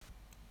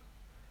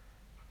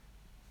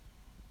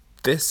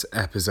This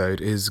episode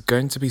is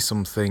going to be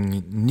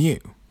something new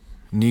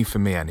for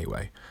me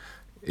anyway.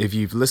 If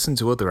you've listened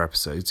to other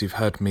episodes, you've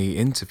heard me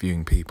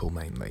interviewing people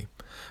mainly,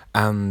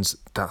 and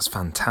that's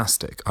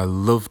fantastic. I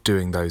love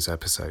doing those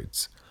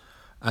episodes.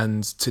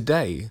 And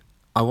today,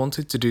 I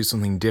wanted to do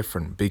something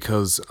different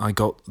because I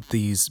got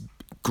these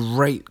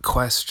great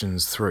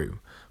questions through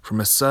from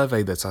a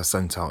survey that I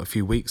sent out a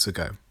few weeks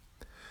ago.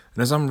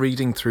 And as I'm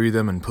reading through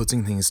them and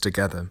putting things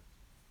together,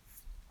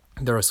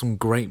 there are some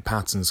great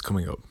patterns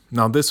coming up.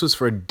 Now, this was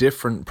for a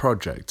different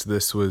project.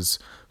 This was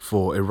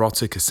for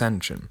Erotic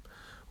Ascension,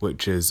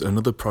 which is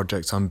another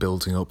project I'm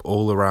building up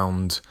all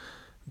around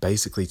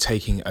basically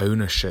taking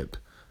ownership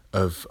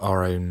of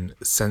our own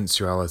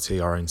sensuality,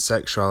 our own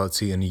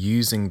sexuality, and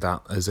using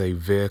that as a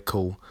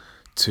vehicle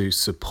to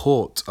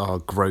support our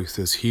growth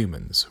as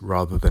humans,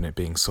 rather than it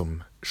being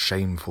some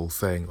shameful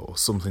thing or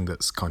something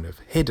that's kind of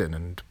hidden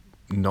and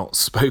not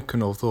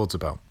spoken or thought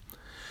about.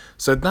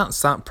 So that's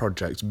that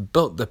project,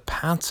 but the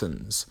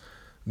patterns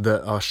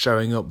that are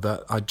showing up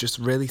that I just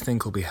really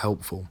think will be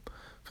helpful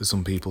for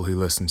some people who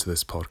listen to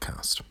this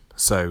podcast.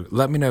 So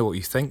let me know what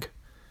you think.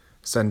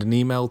 Send an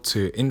email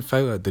to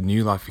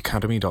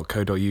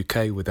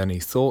info@thenewlifeacademy.co.uk with any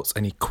thoughts,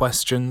 any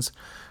questions,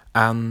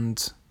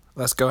 and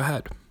let's go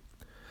ahead.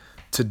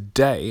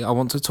 Today, I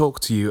want to talk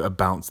to you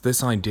about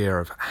this idea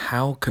of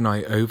how can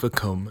I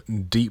overcome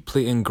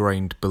deeply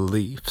ingrained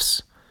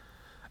beliefs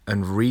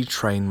and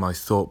retrain my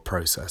thought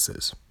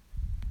processes.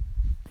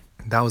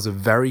 That was a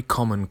very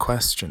common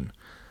question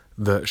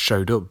that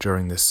showed up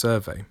during this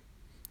survey.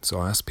 So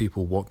I asked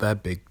people what their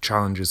big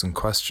challenges and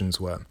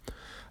questions were,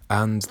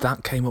 and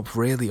that came up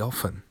really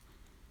often.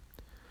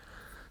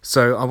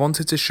 So I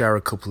wanted to share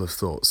a couple of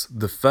thoughts.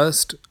 The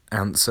first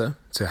answer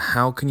to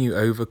how can you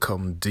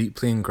overcome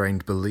deeply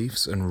ingrained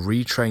beliefs and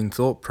retrain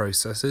thought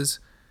processes,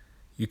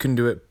 you can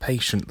do it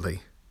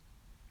patiently,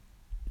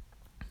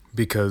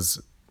 because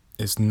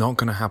it's not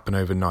going to happen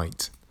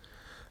overnight.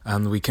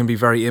 And we can be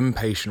very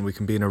impatient, we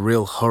can be in a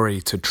real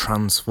hurry to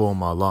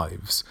transform our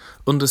lives.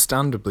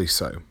 Understandably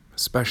so,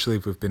 especially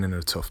if we've been in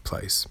a tough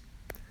place.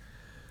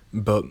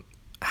 But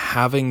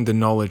having the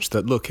knowledge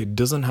that, look, it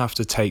doesn't have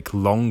to take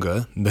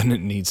longer than it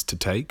needs to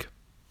take.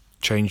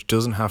 Change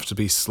doesn't have to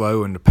be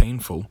slow and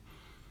painful.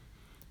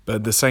 But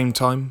at the same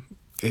time,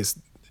 it's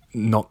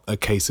not a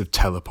case of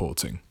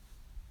teleporting.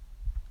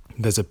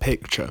 There's a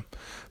picture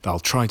that I'll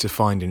try to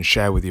find and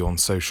share with you on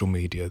social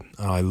media,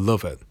 and I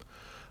love it,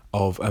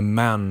 of a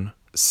man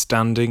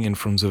standing in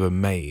front of a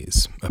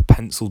maze, a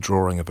pencil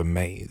drawing of a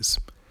maze.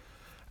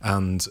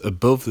 And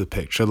above the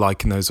picture,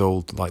 like in those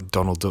old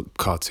Donald Duck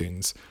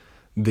cartoons,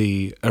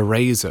 the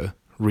eraser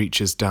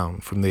reaches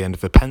down from the end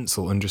of a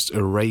pencil and just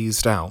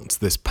erased out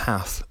this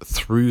path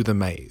through the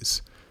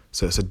maze.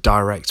 So it's a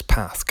direct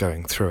path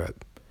going through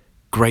it.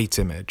 Great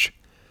image.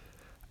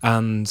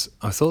 And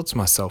I thought to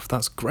myself,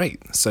 that's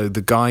great. So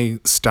the guy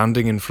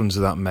standing in front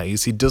of that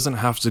maze, he doesn't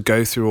have to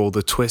go through all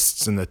the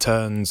twists and the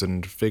turns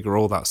and figure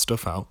all that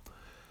stuff out.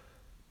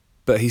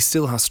 But he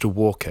still has to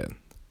walk it.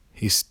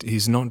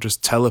 He's not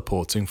just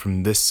teleporting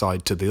from this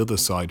side to the other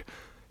side.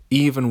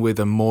 Even with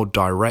a more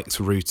direct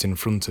route in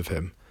front of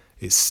him,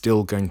 it's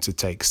still going to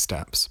take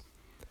steps.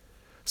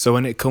 So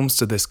when it comes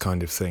to this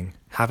kind of thing,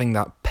 having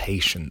that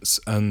patience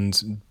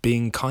and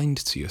being kind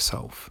to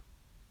yourself,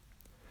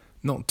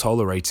 not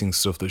tolerating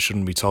stuff that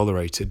shouldn't be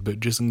tolerated, but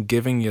just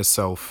giving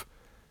yourself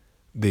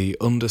the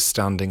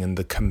understanding and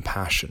the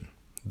compassion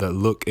that,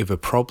 look, if a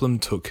problem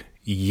took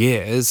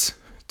years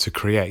to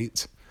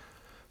create,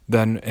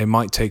 then it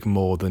might take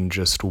more than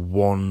just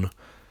one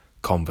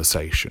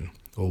conversation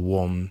or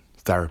one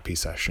therapy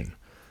session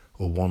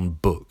or one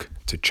book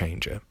to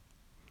change it.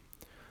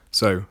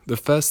 So the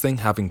first thing,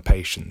 having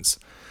patience.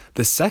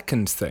 The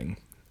second thing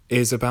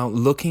is about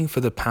looking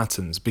for the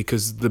patterns,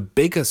 because the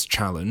biggest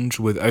challenge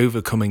with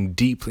overcoming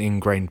deeply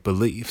ingrained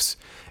beliefs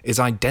is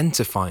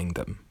identifying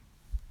them.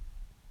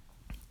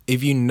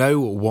 If you know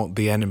what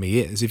the enemy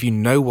is, if you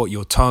know what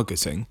you're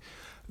targeting,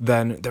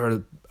 then there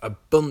are a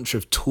bunch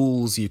of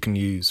tools you can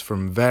use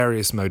from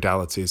various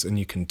modalities, and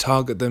you can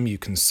target them, you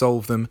can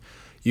solve them,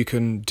 you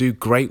can do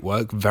great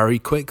work very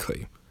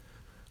quickly.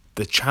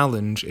 The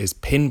challenge is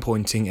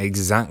pinpointing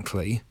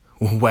exactly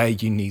where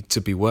you need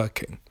to be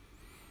working.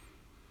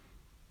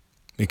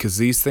 Because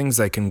these things,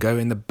 they can go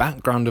in the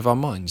background of our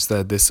minds.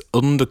 They're this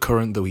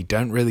undercurrent that we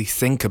don't really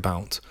think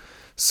about.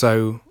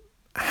 So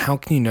how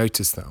can you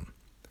notice them?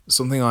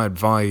 Something I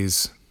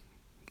advise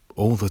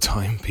all the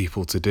time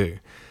people to do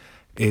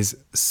is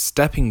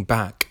stepping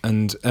back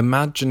and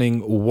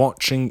imagining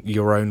watching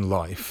your own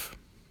life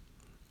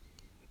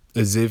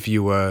as if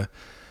you were,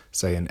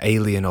 say, an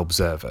alien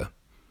observer,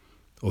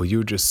 or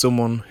you're just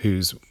someone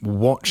who's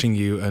watching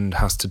you and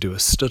has to do a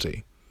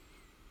study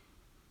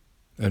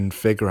and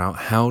figure out,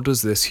 how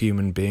does this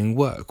human being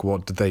work?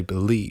 What do they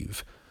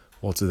believe?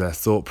 What are their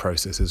thought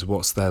processes?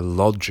 What's their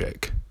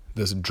logic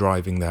that's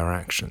driving their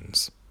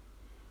actions?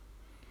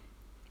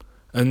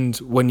 And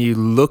when you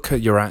look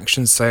at your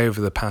actions, say over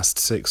the past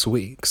 6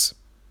 weeks,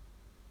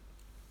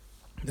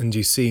 and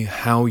you see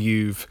how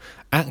you've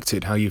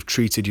acted, how you've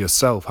treated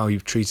yourself, how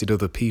you've treated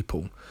other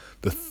people,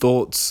 the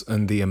thoughts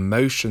and the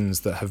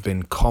emotions that have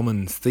been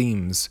common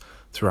themes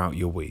throughout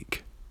your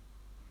week.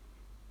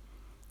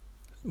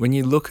 When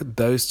you look at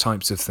those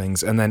types of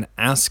things and then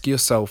ask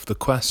yourself the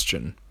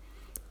question,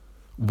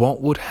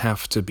 what would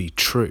have to be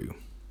true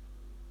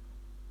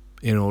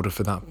in order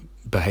for that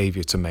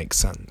behavior to make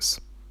sense?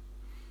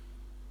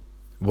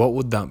 What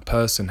would that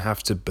person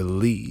have to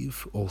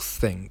believe or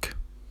think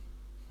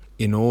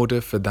in order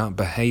for that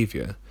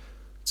behavior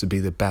to be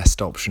the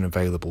best option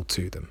available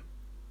to them?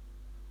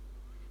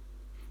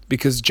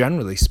 Because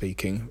generally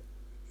speaking,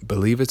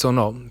 believe it or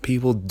not,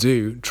 people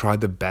do try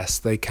the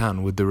best they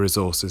can with the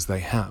resources they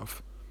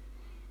have.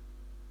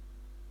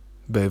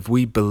 But if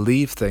we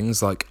believe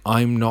things like,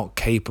 I'm not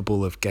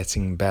capable of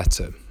getting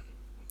better,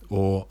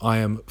 or I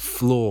am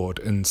flawed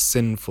and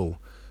sinful,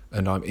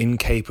 and I'm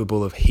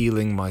incapable of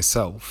healing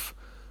myself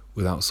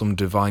without some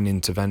divine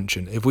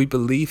intervention, if we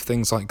believe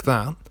things like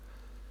that,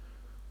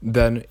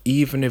 then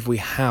even if we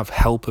have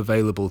help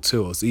available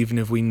to us, even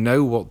if we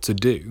know what to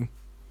do,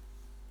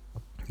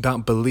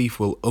 that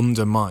belief will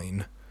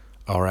undermine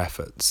our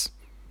efforts.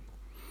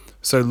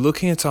 So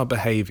looking at our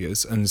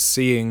behaviors and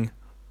seeing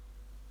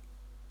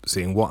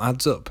what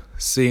adds up,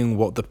 seeing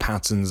what the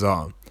patterns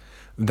are,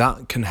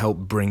 that can help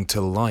bring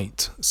to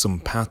light some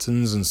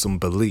patterns and some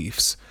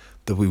beliefs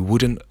that we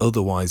wouldn't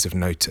otherwise have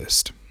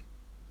noticed.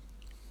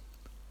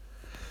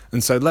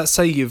 And so let's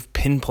say you've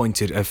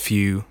pinpointed a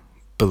few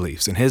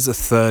beliefs, and here's the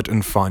third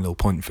and final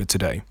point for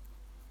today.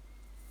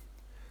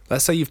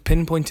 Let's say you've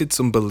pinpointed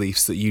some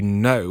beliefs that you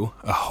know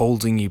are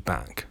holding you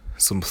back,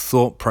 some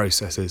thought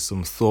processes,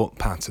 some thought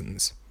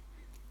patterns.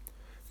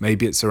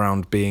 Maybe it's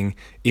around being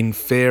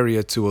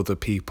inferior to other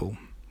people.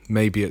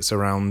 Maybe it's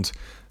around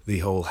the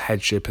whole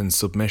headship and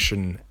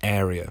submission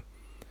area.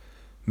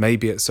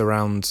 Maybe it's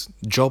around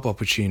job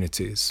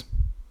opportunities,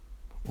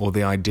 or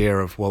the idea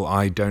of, well,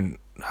 I don't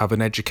have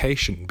an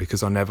education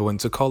because I never went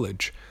to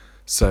college,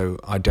 so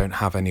I don't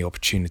have any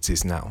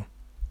opportunities now.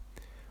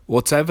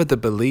 Whatever the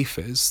belief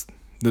is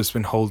that's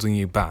been holding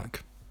you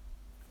back,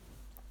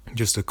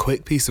 just a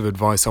quick piece of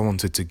advice I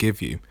wanted to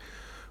give you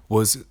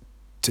was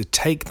to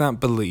take that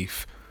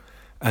belief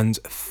and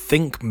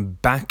think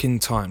back in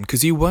time,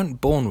 because you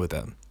weren't born with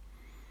it.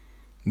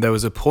 There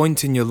was a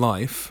point in your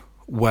life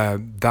where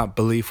that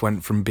belief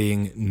went from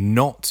being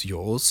not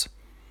yours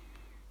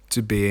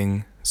to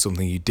being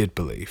something you did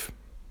believe.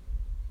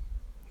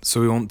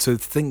 So we want to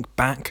think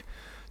back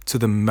to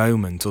the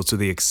moment or to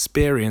the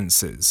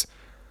experiences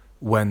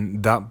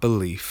when that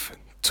belief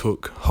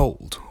took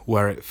hold,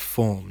 where it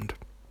formed,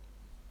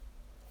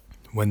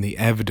 when the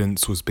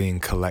evidence was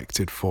being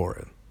collected for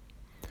it.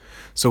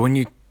 So when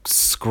you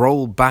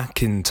scroll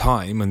back in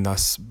time and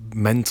this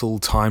mental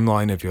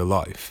timeline of your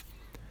life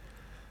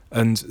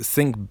and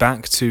think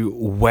back to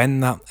when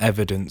that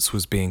evidence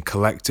was being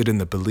collected and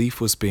the belief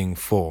was being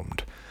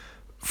formed,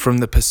 from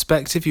the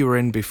perspective you were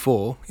in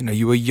before,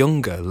 you were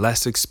younger,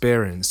 less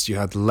experienced, you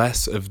had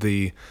less of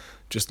the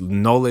just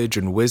knowledge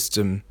and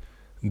wisdom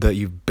that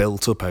you've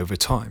built up over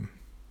time.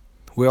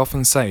 We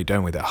often say,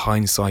 don't we, that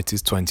hindsight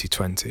is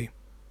 20/20.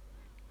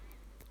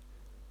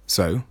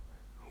 So,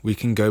 we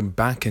can go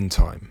back in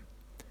time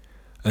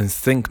and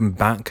think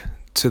back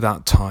to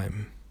that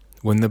time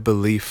when the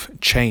belief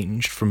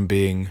changed from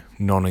being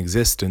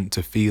non-existent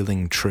to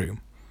feeling true.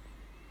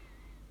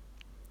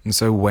 And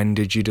so when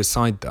did you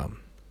decide that?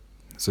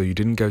 So you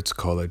didn't go to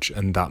college,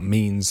 and that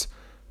means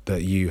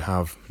that you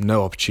have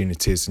no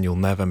opportunities and you'll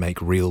never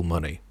make real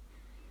money.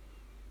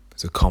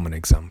 It's a common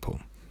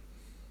example.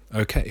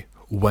 Okay,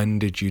 when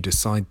did you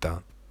decide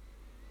that?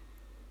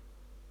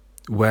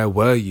 Where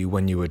were you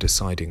when you were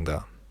deciding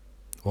that?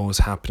 What was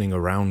happening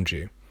around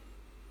you?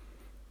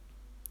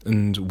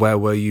 And where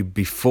were you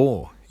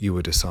before you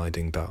were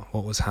deciding that?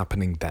 What was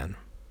happening then?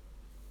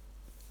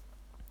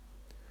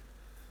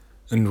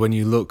 And when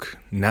you look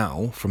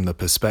now from the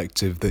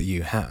perspective that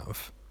you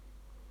have,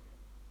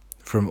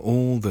 from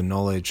all the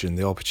knowledge and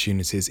the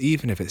opportunities,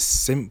 even if it's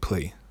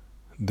simply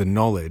the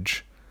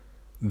knowledge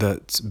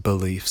that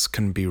beliefs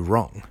can be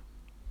wrong,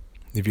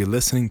 if you're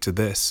listening to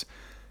this,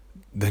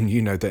 then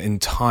you know that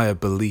entire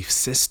belief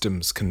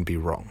systems can be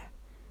wrong.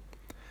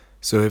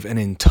 So if an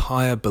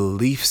entire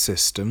belief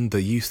system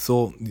that you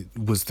thought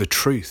was the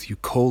truth, you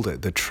called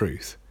it the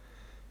truth,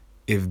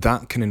 if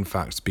that can in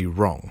fact be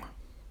wrong,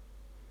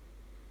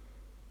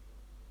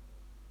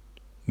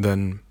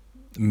 then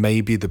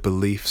maybe the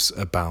beliefs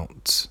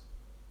about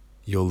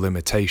your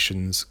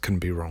limitations can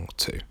be wrong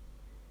too.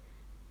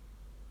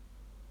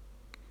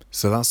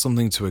 So that's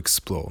something to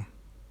explore.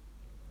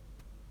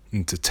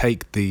 And to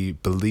take the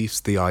beliefs,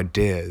 the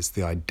ideas,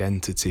 the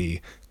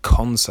identity,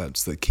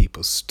 concepts that keep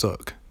us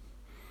stuck,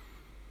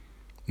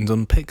 and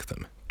unpick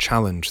them,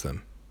 challenge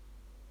them.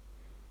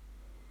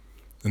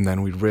 And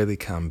then we really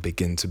can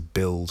begin to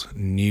build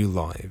new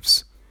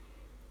lives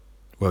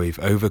where we've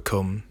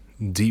overcome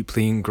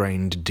deeply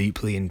ingrained,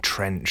 deeply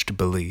entrenched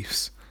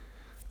beliefs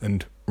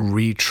and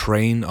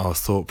retrain our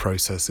thought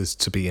processes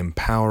to be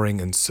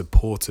empowering and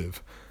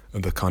supportive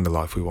of the kind of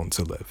life we want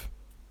to live.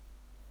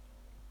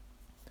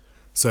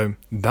 So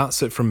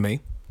that's it from me.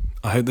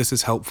 I hope this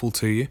is helpful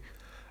to you.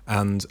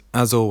 And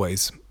as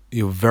always,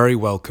 you're very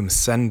welcome.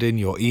 Send in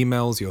your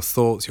emails, your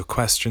thoughts, your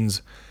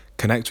questions.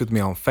 Connect with me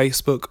on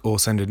Facebook or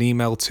send an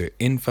email to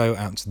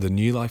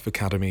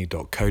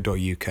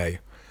info@thenewlifeacademy.co.uk.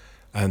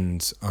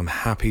 And I'm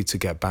happy to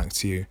get back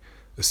to you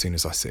as soon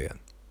as I see it.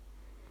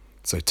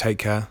 So take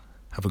care,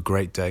 have a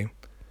great day,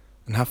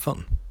 and have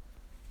fun.